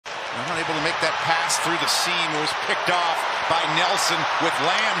Unable to make that pass through the seam. It was picked off by Nelson with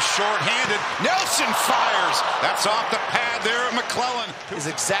Lamb short-handed. Nelson fires. That's off the pad there at McClellan. Is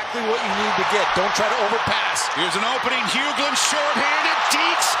exactly what you need to get. Don't try to overpass. Here's an opening. Hughlin short-handed.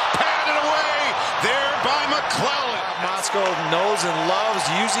 Deeks padded away there by McClellan. Moscow knows and loves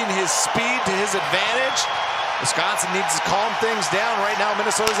using his speed to his advantage. Wisconsin needs to calm things down right now.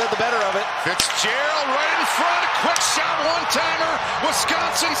 Minnesota's at the better of it. Fitzgerald right in front. A quick shot, one-timer.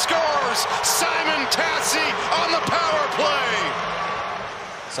 Wisconsin scores. Simon Tassy on the power play.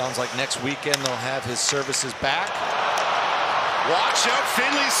 Sounds like next weekend they'll have his services back. Watch out,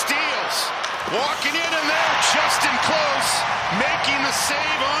 Finley steals. Walking in and there, Justin close. Making the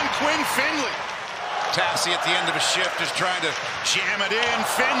save on Quinn Finley. Tassy at the end of a shift is trying to jam it in.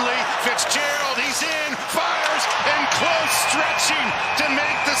 Finley, Fitzgerald, he's in, fires, and close stretching to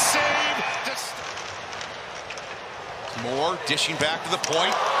make the save. Moore dishing back to the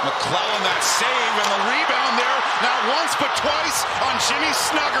point. McClellan, that save, and the rebound there, not once but twice on Jimmy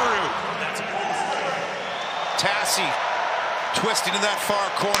Snuggerud. Tassy twisting to that far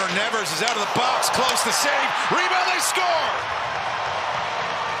corner. Nevers is out of the box, close to save. Rebound, they score!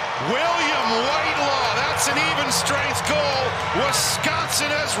 William Whitelaw, that's an even strength goal. Wisconsin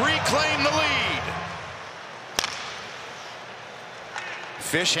has reclaimed the lead.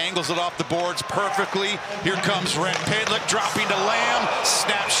 Fish angles it off the boards perfectly. Here comes Rhett Pidlick dropping to Lamb.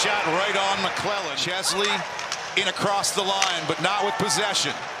 Snapshot right on McClellan. Chesley in across the line, but not with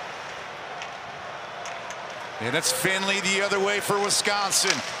possession. And it's Finley the other way for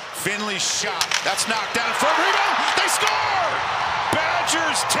Wisconsin. Finley's shot, that's knocked down for a rebound. They score!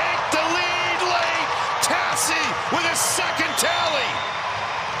 Badgers take